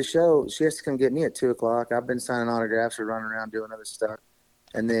we do the show. She has to come get me at 2:00. I've been signing autographs or running around doing other stuff.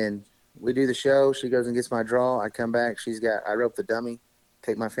 And then we do the show. She goes and gets my draw. I come back. I rope the dummy,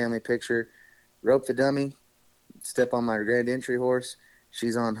 take my family picture, rope the dummy, step on my grand entry horse.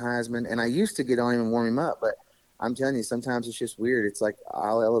 She's on Heisman. And I used to get on him and warm him up, but I'm telling you, sometimes it's just weird. It's like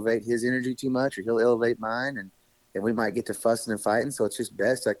I'll elevate his energy too much or he'll elevate mine, and we might get to fussing and fighting. So it's just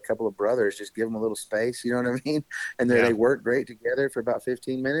best, like a couple of brothers, just give them a little space. You know what I mean? And they work great together for about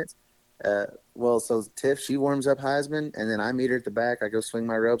 15 minutes. So Tiff, she warms up Heisman, and then I meet her at the back. I go swing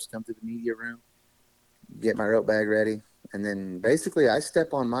my ropes, come to the media room, get my rope bag ready. And then basically I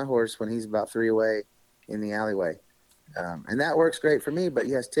step on my horse when he's about 3 away in the alleyway. And that works great for me. But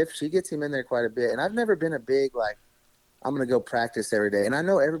yes, Tiff, she gets him in there quite a bit. And I've never been a big, like, I'm going to go practice every day. And I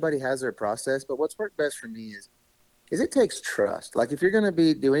know everybody has their process, but what's worked best for me is it takes trust. Like if you're going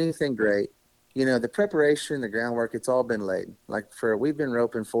to do anything great, the preparation, the groundwork, it's all been laid. Like we've been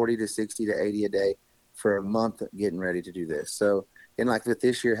roping 40 to 60 to 80 a day for a month getting ready to do this. So, and like with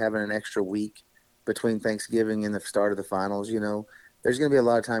this year, having an extra week between Thanksgiving and the start of the finals, there's going to be a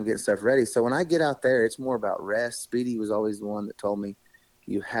lot of time getting stuff ready. So when I get out there, it's more about rest. Speedy was always the one that told me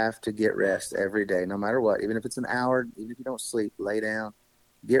you have to get rest every day, no matter what. Even if it's an hour, even if you don't sleep, lay down,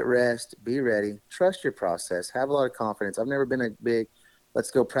 get rest, be ready, trust your process, have a lot of confidence. I've never been a big,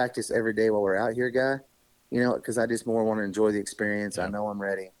 let's go practice every day while we're out here guy, because I just more want to enjoy the experience. Yeah. I know I'm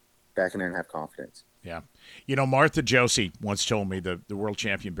ready, back in there and have confidence. Yeah. Martha Josie once told me, the world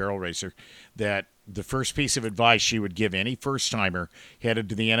champion barrel racer, that the first piece of advice she would give any first-timer headed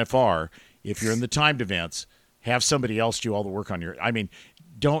to the NFR, if you're in the timed events, have somebody else do all the work on you're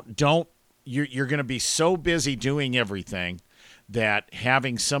going to be so busy doing everything that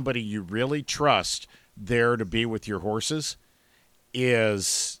having somebody you really trust there to be with your horses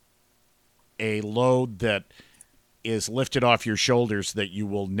is a load that is lifted off your shoulders that you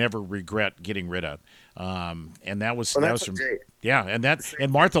will never regret getting rid of. And that was from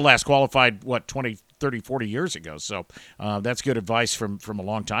and Martha last qualified 20, 30, 40 years ago. So that's good advice from a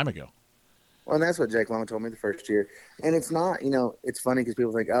long time ago. Well, and that's what Jake Long told me the first year. And it's not, it's funny because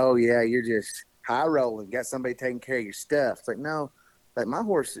people think, oh yeah, you're just high rolling, got somebody taking care of your stuff. It's like, no, like my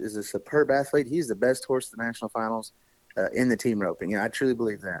horse is a superb athlete. He's the best horse at the national finals in the team roping. I truly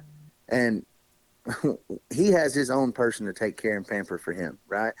believe that. And he has his own person to take care and pamper for him,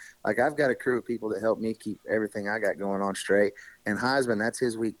 right? Like I've got a crew of people that help me keep everything I got going on straight. And Heisman, that's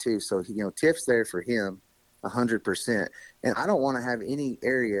his week too. So Tiff's there for him 100%. And I don't want to have any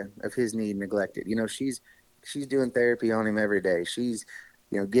area of his need neglected. She's doing therapy on him every day. She's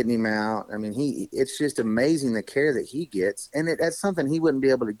getting him out. I mean, it's just amazing the care that he gets. And that's something he wouldn't be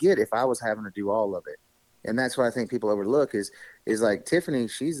able to get if I was having to do all of it. And that's what I think people overlook is like Tiffany,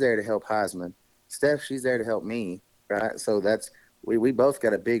 she's there to help Heisman. Steph, she's there to help me, right? So we both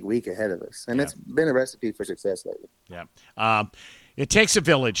got a big week ahead of us. And it's been a recipe for success lately. Yeah. It takes a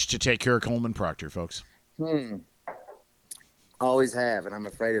village to take care of Coleman Proctor, folks. Always have, and I'm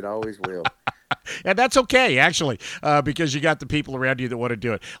afraid it always will. And that's okay, actually, because you got the people around you that want to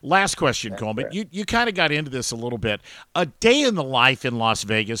do it. Last question, Coleman. Right. You kind of got into this a little bit. A day in the life in Las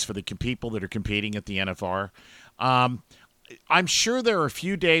Vegas for the people that are competing at the NFR. I'm sure there are a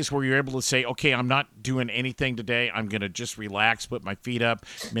few days where you're able to say, okay, I'm not doing anything today. I'm going to just relax, put my feet up,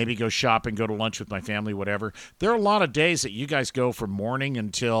 maybe go shopping, go to lunch with my family, whatever. There are a lot of days that you guys go from morning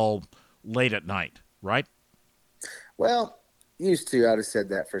until late at night, right? Well, used to, I'd have said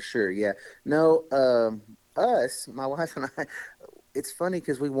that for sure. Yeah. No, us, my wife and I, it's funny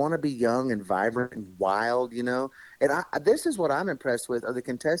because we want to be young and vibrant and wild, And this is what I'm impressed with are the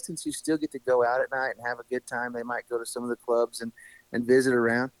contestants who still get to go out at night and have a good time. They might go to some of the clubs and visit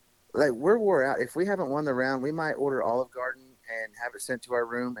around. Like we're wore out. If we haven't won the round, we might order Olive Garden and have it sent to our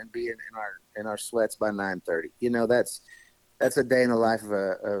room and be in our sweats by 9:30. That's a day in the life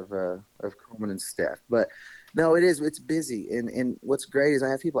of Coleman and Steph. But no, it's busy. And what's great is I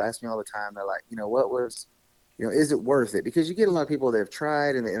have people ask me all the time. They're like, what was, is it worth it? Because you get a lot of people that have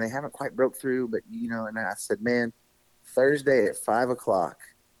tried and they haven't quite broke through. But, and I said, man, Thursday at 5:00,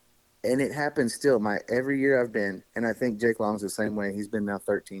 And it happens still. Every year I've been, and I think Jake Long's the same way. He's been now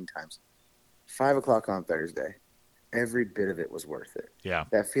 13 times. 5 o'clock on Thursday. Every bit of it was worth it. Yeah.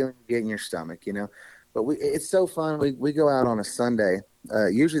 That feeling you get in your stomach, you know. But it's so fun. We go out on a Sunday,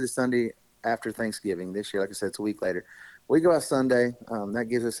 usually the Sunday after Thanksgiving. This year, like I said, it's a week later. We go out Sunday. That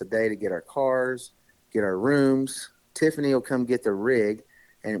gives us a day to get our cars, get our rooms. Tiffany will come get the rig,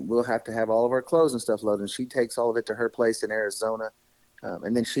 and we'll have to have all of our clothes and stuff loaded. And she takes all of it to her place in Arizona.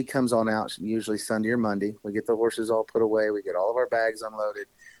 And then she comes on out, usually Sunday or Monday. We get the horses all put away. We get all of our bags unloaded.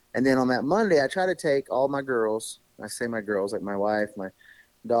 And then on that Monday, I try to take all my girls. I say my girls, like my wife, my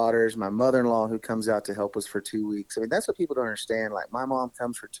daughters, my mother-in-law who comes out to help us for 2 weeks. I mean, that's what people don't understand. Like my mom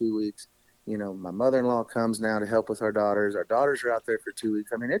comes for 2 weeks. You know, my mother-in-law comes now to help with our daughters. Our daughters are out there for 2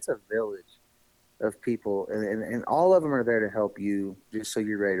 weeks. I mean, it's a village of people, and all of them are there to help you just so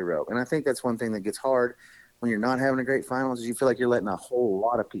you're ready to rope. And I think that's one thing that gets hard when you're not having a great finals is you feel like you're letting a whole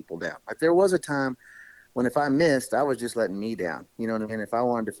lot of people down. Like there was a time when if I missed, I was just letting me down. You know what I mean? If I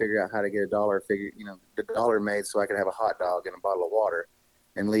wanted to figure out how to get the dollar made so I could have a hot dog and a bottle of water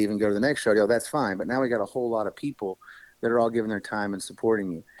and leave and go to the next show, that's fine. But now we got a whole lot of people that are all giving their time and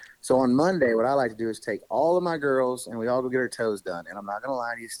supporting you. So on Monday, what I like to do is take all of my girls and we all go get our toes done. And I'm not going to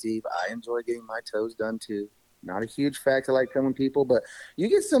lie to you, Steve, I enjoy getting my toes done too. Not a huge fact I like telling people, but you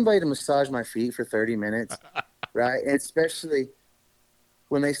get somebody to massage my feet for 30 minutes, right? And especially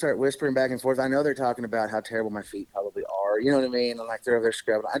when they start whispering back and forth, I know they're talking about how terrible my feet probably are. You know what I mean? And like they're over there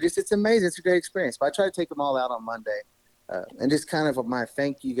scrubbing. It's amazing. It's a great experience. But I try to take them all out on Monday. And just kind of my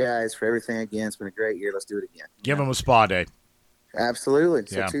thank you guys for everything again. It's been a great year. Let's do it again. Give them a spa day. Absolutely.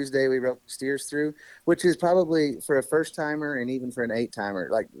 So yeah. Tuesday we rope steers through, which is probably for a first timer and even for an 8-timer.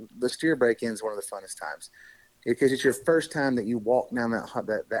 Like the steer break-in is one of the funnest times because it's your first time that you walk down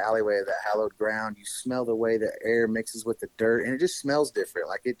the alleyway of that hallowed ground. You smell the way the air mixes with the dirt, and it just smells different.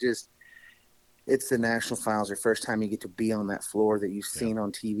 Like it's the national finals, your first time you get to be on that floor that you've seen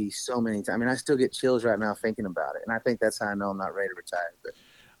on TV so many times. I mean, I still get chills right now thinking about it, and I think that's how I know I'm not ready to retire. But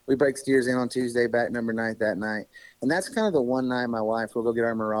we break steers in on Tuesday, back number 9 that night. And that's kind of the one night my wife will go get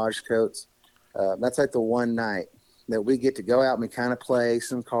our Mirage coats. That's like the one night that we get to go out and we kind of play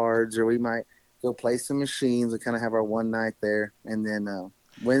some cards, or we might go play some machines. We kind of have our one night there. And then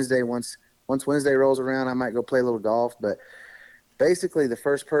Wednesday, once Wednesday rolls around, I might go play a little golf. But basically the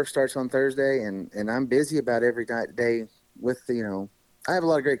first perf starts on Thursday, and I'm busy about every day with, I have a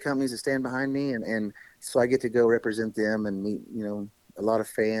lot of great companies that stand behind me. And so I get to go represent them and meet, a lot of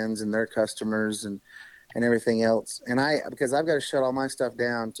fans and their customers and everything else. And because I've got to shut all my stuff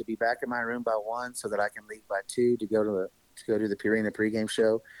down to be back in my room by 1 so that I can leave by 2 to go to the Purina pregame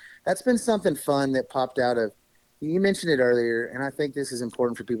show. That's been something fun that popped out of, you mentioned it earlier, and I think this is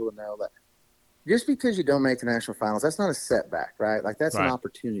important for people to know that just because you don't make the national finals, that's not a setback, right? Like that's an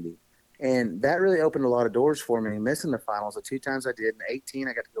opportunity. And that really opened a lot of doors for me, missing the finals the 2 times I did. In 18,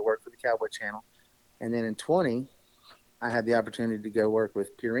 I got to go work for the Cowboy Channel. And then in 20, I had the opportunity to go work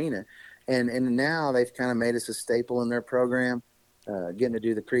with Purina. And now they've kind of made us a staple in their program, getting to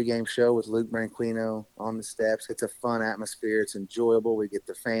do the pregame show with Luke Branquino on the steps. It's a fun atmosphere. It's enjoyable. We get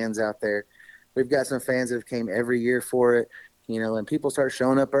the fans out there. We've got some fans that have came every year for it, and people start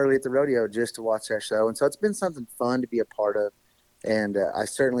showing up early at the rodeo just to watch that show. And so it's been something fun to be a part of. And I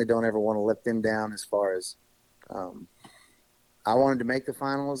certainly don't ever want to let them down as far as I wanted to make the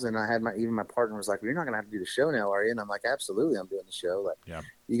finals, and I had even my partner was like, "You're not going to have to do the show now, are you?" And I'm like, "Absolutely, I'm doing the show." Like,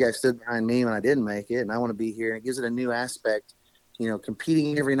 you guys stood behind me when I didn't make it, and I want to be here. And it gives it a new aspect,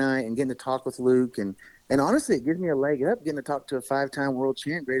 competing every night and getting to talk with Luke, and honestly, it gives me a leg up getting to talk to a 5-time world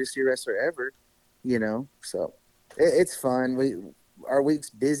champ, greatest steer wrestler ever. So it's fun. Our week's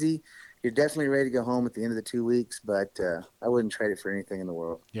busy. You're definitely ready to go home at the end of the 2 weeks, but I wouldn't trade it for anything in the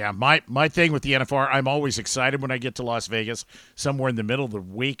world. Yeah, my thing with the NFR, I'm always excited when I get to Las Vegas. Somewhere in the middle of the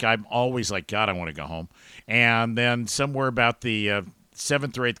week, I'm always like, God, I want to go home. And then somewhere about the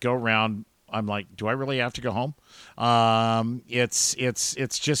 7th or 8th go-round, I'm like, do I really have to go home?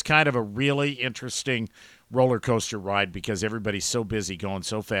 It's just kind of a really interesting roller coaster ride because everybody's so busy going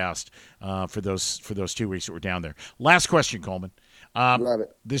so fast for those 2 weeks that we're down there. Last question, Coleman. Love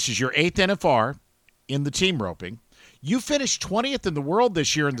it. This is your 8th NFR in the team roping. You finished 20th in the world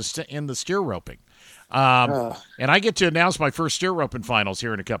this year in the steer roping. And I get to announce my first steer roping finals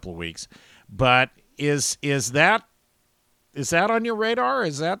here in a couple of weeks. But is that on your radar?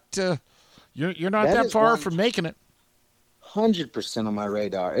 Is that you're not that far from making it? 100% on my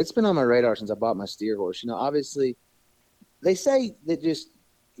radar. It's been on my radar since I bought my steer horse. Obviously, they say that just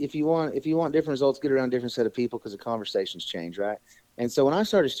if you want different results, get around a different set of people because the conversations change, right? And so when I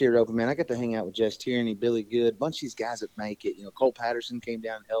started steer roping, man, I got to hang out with Jess Tierney, Billy Good, a bunch of these guys that make it. Cole Patterson came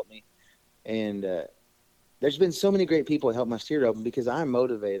down and helped me. And there's been so many great people help my steer open because I'm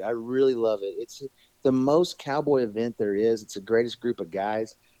motivated. I really love it. It's the most cowboy event there is. It's the greatest group of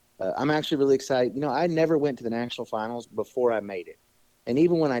guys. I'm actually really excited. You know, I never went to the national finals before I made it. And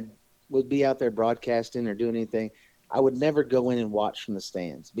even when I would be out there broadcasting or doing anything, I would never go in and watch from the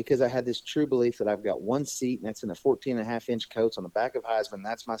stands because I had this true belief that I've got one seat, and that's in a 14.5-inch coats on the back of Heisman.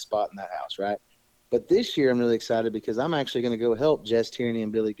 That's my spot in that house, right? But this year I'm really excited because I'm actually going to go help Jess Tierney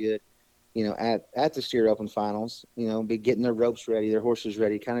and Billy Good, you know, at the Steer Open Finals, you know, be getting their ropes ready, their horses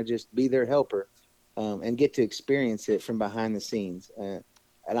ready, kind of just be their helper and get to experience it from behind the scenes.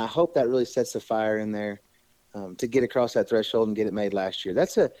 And I hope that really sets the fire in there to get across that threshold and get it made last year.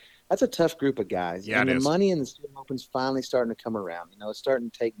 That's a tough group of guys. Yeah, and it the is. money in the Steer Open's finally starting to come around. You know, it's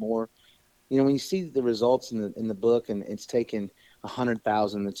starting to take more. You know, when you see the results in the book, and it's taken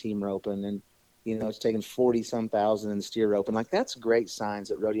 100,000 in the team open, and you know, it's taken 40-some thousand in the steer open. Like, that's great signs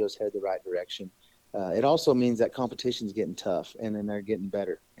that rodeo's headed the right direction. It also means that competition's getting tough, and then they're getting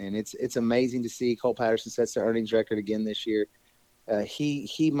better. And it's amazing to see. Cole Patterson sets the earnings record again this year.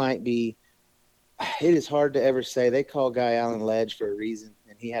 He might be. It is hard to ever say. They call Guy Allen Ledge for a reason,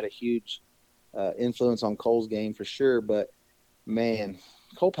 and he had a huge influence on Cole's game for sure. But man,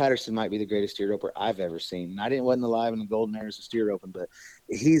 Cole Patterson might be the greatest steer roper I've ever seen. And wasn't alive in the golden eras of steer open, but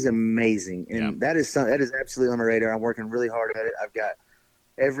he's amazing. And that is absolutely on my radar. I'm working really hard at it. I've got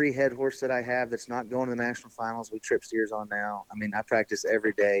every head horse that I have that's not going to the national finals. We trip steers on now. I mean, I practice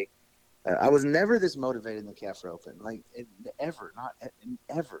every day. I was never this motivated in the Calf Open,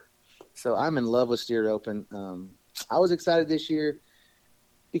 ever. So I'm in love with steer open. I was excited this year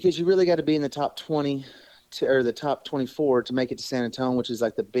because you really got to be in the top 20 or the top 24 to make it to San Antonio, which is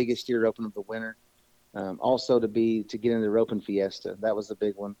like the biggest steer open of the winter. Also to get into the Roping Fiesta. That was the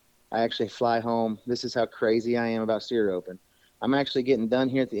big one. I actually fly home. This is how crazy I am about steer open. I'm actually getting done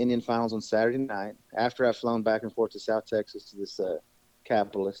here at the Indian Finals on Saturday night after I've flown back and forth to South Texas to this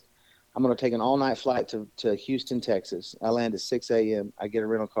capitalist. I'm going to take an all-night flight to Houston, Texas. I land at 6 a.m. I get a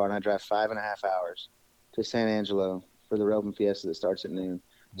rental car, and I drive 5.5 hours to San Angelo for the Roping Fiesta that starts at noon.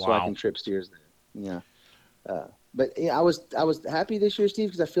 Wow. So I can trip steers there. Yeah. But yeah, I was happy this year,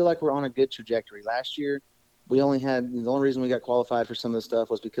 Steve, because I feel like we're on a good trajectory. Last year, the only reason we got qualified for some of the stuff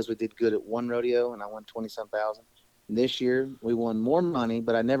was because we did good at one rodeo, and I won 20-some thousand. And this year, we won more money,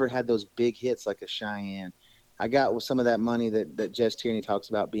 but I never had those big hits like a Cheyenne. I got some of that money that Jess Tierney talks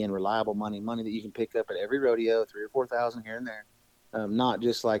about being reliable money that you can pick up at every rodeo, 3,000 or 4,000 here and there. Not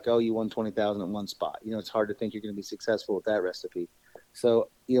just like, oh, you won 20,000 at one spot. You know, it's hard to think you're going to be successful with that recipe. So,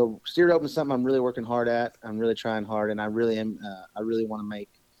 you know, steer open is something I'm really working hard at. I'm really trying hard, and I really am. I really want to make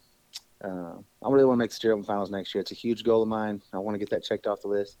the steer open finals next year. It's a huge goal of mine. I want to get that checked off the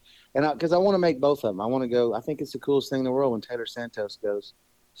list, and because I want to make both of them. I want to go. I think it's the coolest thing in the world when Taylor Santos goes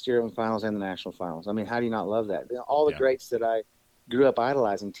steer open finals and the national finals. I mean, how do you not love that? All the greats that I grew up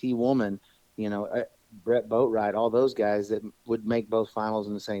idolizing, T. Woman, you know, Brett Boatwright, all those guys that would make both finals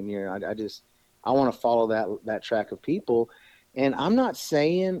in the same year. I want to follow that track of people. And I'm not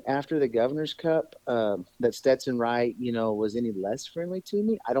saying after the Governor's Cup that Stetson Wright, you know, was any less friendly to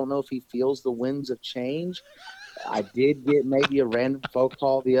me. I don't know if he feels the winds of change. I did get maybe a random phone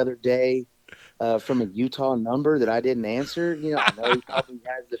call the other day from a Utah number that I didn't answer. You know, I know he probably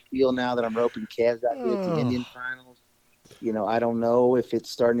has the feel now that I'm roping calves out here at the Indian Finals. You know, I don't know if it's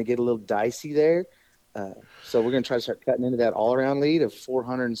starting to get a little dicey there. So we're going to try to start cutting into that all-around lead of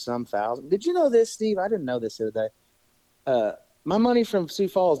 400 and some thousand. Did you know this, Steve? I didn't know this the other day. My money from Sioux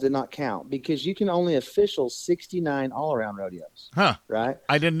Falls did not count because you can only official 69 all-around rodeos. Huh. Right?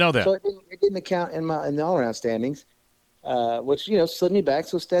 I didn't know that. So it didn't count in the all-around standings, which, you know, slid me back.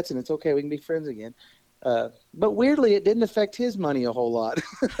 So Stetson, it's okay. We can be friends again. But weirdly, it didn't affect his money a whole lot.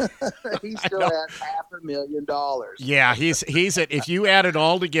 He still has $500,000. Yeah, he's at, if you add it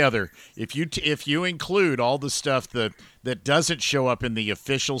all together, if you include all the stuff that doesn't show up in the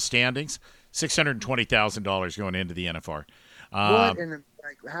official standings, $620,000 going into the NFR. How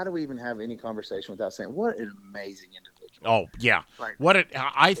do we even have any conversation without saying what an amazing individual? Oh yeah,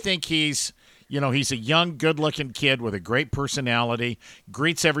 I think he's a young, good-looking kid with a great personality.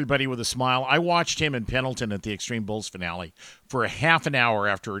 Greets everybody with a smile. I watched him in Pendleton at the Extreme Bulls finale for a half an hour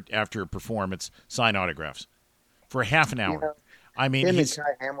after a performance, sign autographs for a half an hour. You know, I mean, him and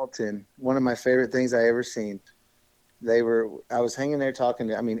Kai Hamilton, one of my favorite things I ever seen. I was hanging there talking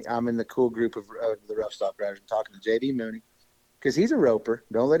to. I mean, I'm in the cool group of the rough stock riders and talking to J.B. Mooney. Because he's a roper.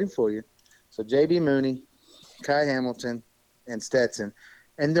 Don't let him fool you. So J.B. Mooney, Kai Hamilton, and Stetson.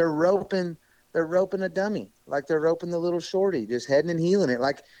 And they're roping a dummy. Like they're roping the little shorty, just heading and heeling it.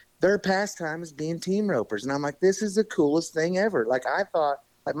 Like their pastime is being team ropers. And I'm like, this is the coolest thing ever. Like I thought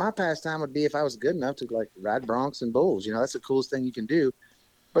Like my pastime would be if I was good enough to like ride broncs and bulls. You know, that's the coolest thing you can do.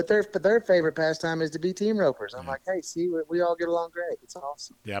 But their favorite pastime is to be team ropers. I'm like, hey, see, we all get along great. It's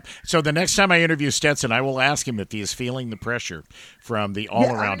awesome. Yep. So the next time I interview Stetson, I will ask him if he is feeling the pressure from the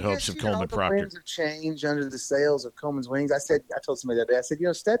all-around hopes of Coleman Proctor. The winds have changed under the sails of Coleman's wings. I told somebody that day, I said,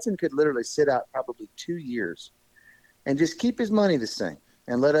 Stetson could literally sit out probably 2 years and just keep his money the same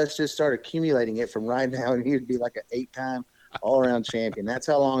and let us just start accumulating it from right now, and he would be like an 8-time all-around champion. That's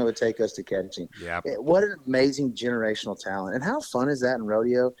how long it would take us to catch him. Yep. What an amazing generational talent. And how fun is that in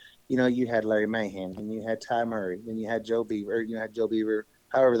rodeo? You know, you had Larry Mahan, and you had Ty Murray, and you had Joe Beaver,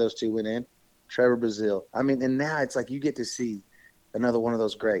 however those two went in, Trevor Brazile. I mean, and now it's like you get to see another one of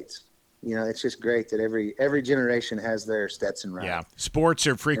those greats. You know, it's just great that every generation has their Stetson ride. Yeah, sports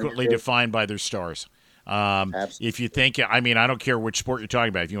are frequently defined by their stars. If you think, I mean, I don't care which sport you're talking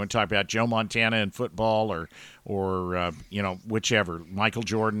about. If you want to talk about Joe Montana in football or you know, whichever, Michael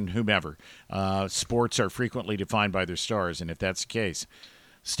Jordan, whomever, sports are frequently defined by their stars. And if that's the case,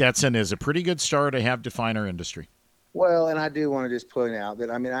 Stetson is a pretty good star to have define our industry. Well, and I do want to just point out that,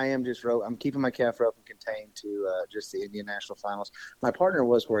 I mean, I'm keeping my calf rope and contained to just the Indian National Finals. My partner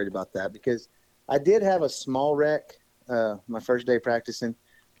was worried about that because I did have a small wreck my first day practicing.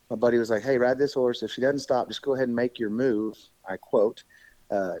 My buddy was like, hey, ride this horse. If she doesn't stop, just go ahead and make your move. I quote,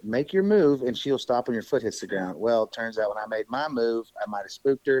 make your move, and she'll stop when your foot hits the ground. Well, it turns out when I made my move, I might have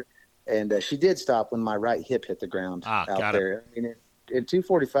spooked her, and she did stop when my right hip hit the ground out there. I mean, in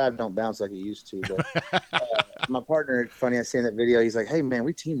 245 don't bounce like it used to. But my partner, funny, I seen that video. He's like, hey, man,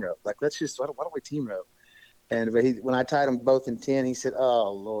 we team rope. Like, why don't we team rope? But when I tied them both in 10, he said,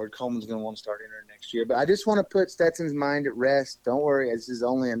 oh, Lord, Coleman's going to want to start entering next year. But I just want to put Stetson's mind at rest. Don't worry. This is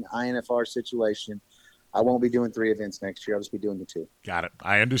only an INFR situation. I won't be doing 3 events next year. I'll just be doing the 2. Got it.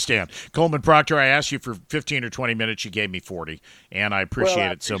 I understand. Coleman Proctor, I asked you for 15 or 20 minutes. You gave me 40, and I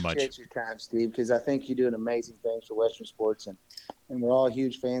appreciate it so much. I appreciate your time, Steve, because I think you do an amazing thing for Western sports, and we're all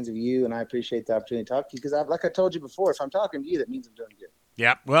huge fans of you, and I appreciate the opportunity to talk to you because, like I told you before, if I'm talking to you, that means I'm doing good.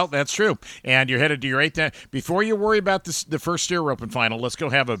 Yeah, well, that's true. And you're headed to your 8th. Before you worry about the first steer roping final, let's go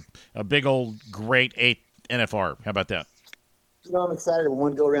have a big old great 8th NFR. How about that? You know, I'm excited. We're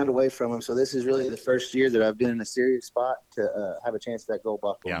one go-round away from him, so this is really the first year that I've been in a serious spot to have a chance at that gold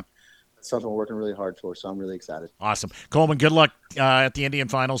buckle. Yeah. It's something we're working really hard for, so I'm really excited. Awesome. Coleman, good luck at the Indian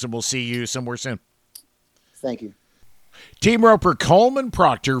Finals, and we'll see you somewhere soon. Thank you. Team roper Coleman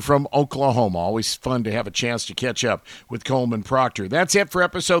Proctor from Oklahoma. Always fun to have a chance to catch up with Coleman Proctor. That's it for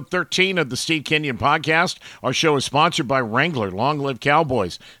episode 13 of the Steve Kenyon Podcast. Our show is sponsored by Wrangler. Long live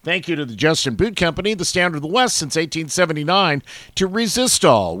Cowboys. Thank you to the Justin Boot Company, the standard of the West since 1879, to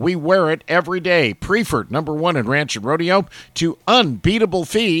Resistol. We wear it every day. Prefert, #1 in Ranch and Rodeo, to Unbeatable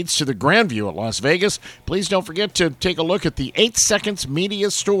Feeds, to the Grandview at Las Vegas. Please don't forget to take a look at the 8 Seconds Media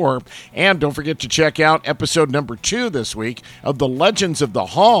Store. And don't forget to check out episode number 2 this week of the Legends of the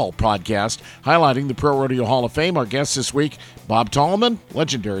Hall podcast, highlighting the Pro Rodeo Hall of Fame. Our guest this week, Bob Tallman,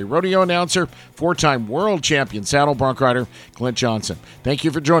 legendary rodeo announcer, 4-time world champion saddle bronc rider, Clint Johnson. Thank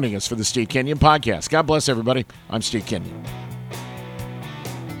you for joining us for the Steve Kenyon Podcast. God bless everybody. I'm Steve Kenyon.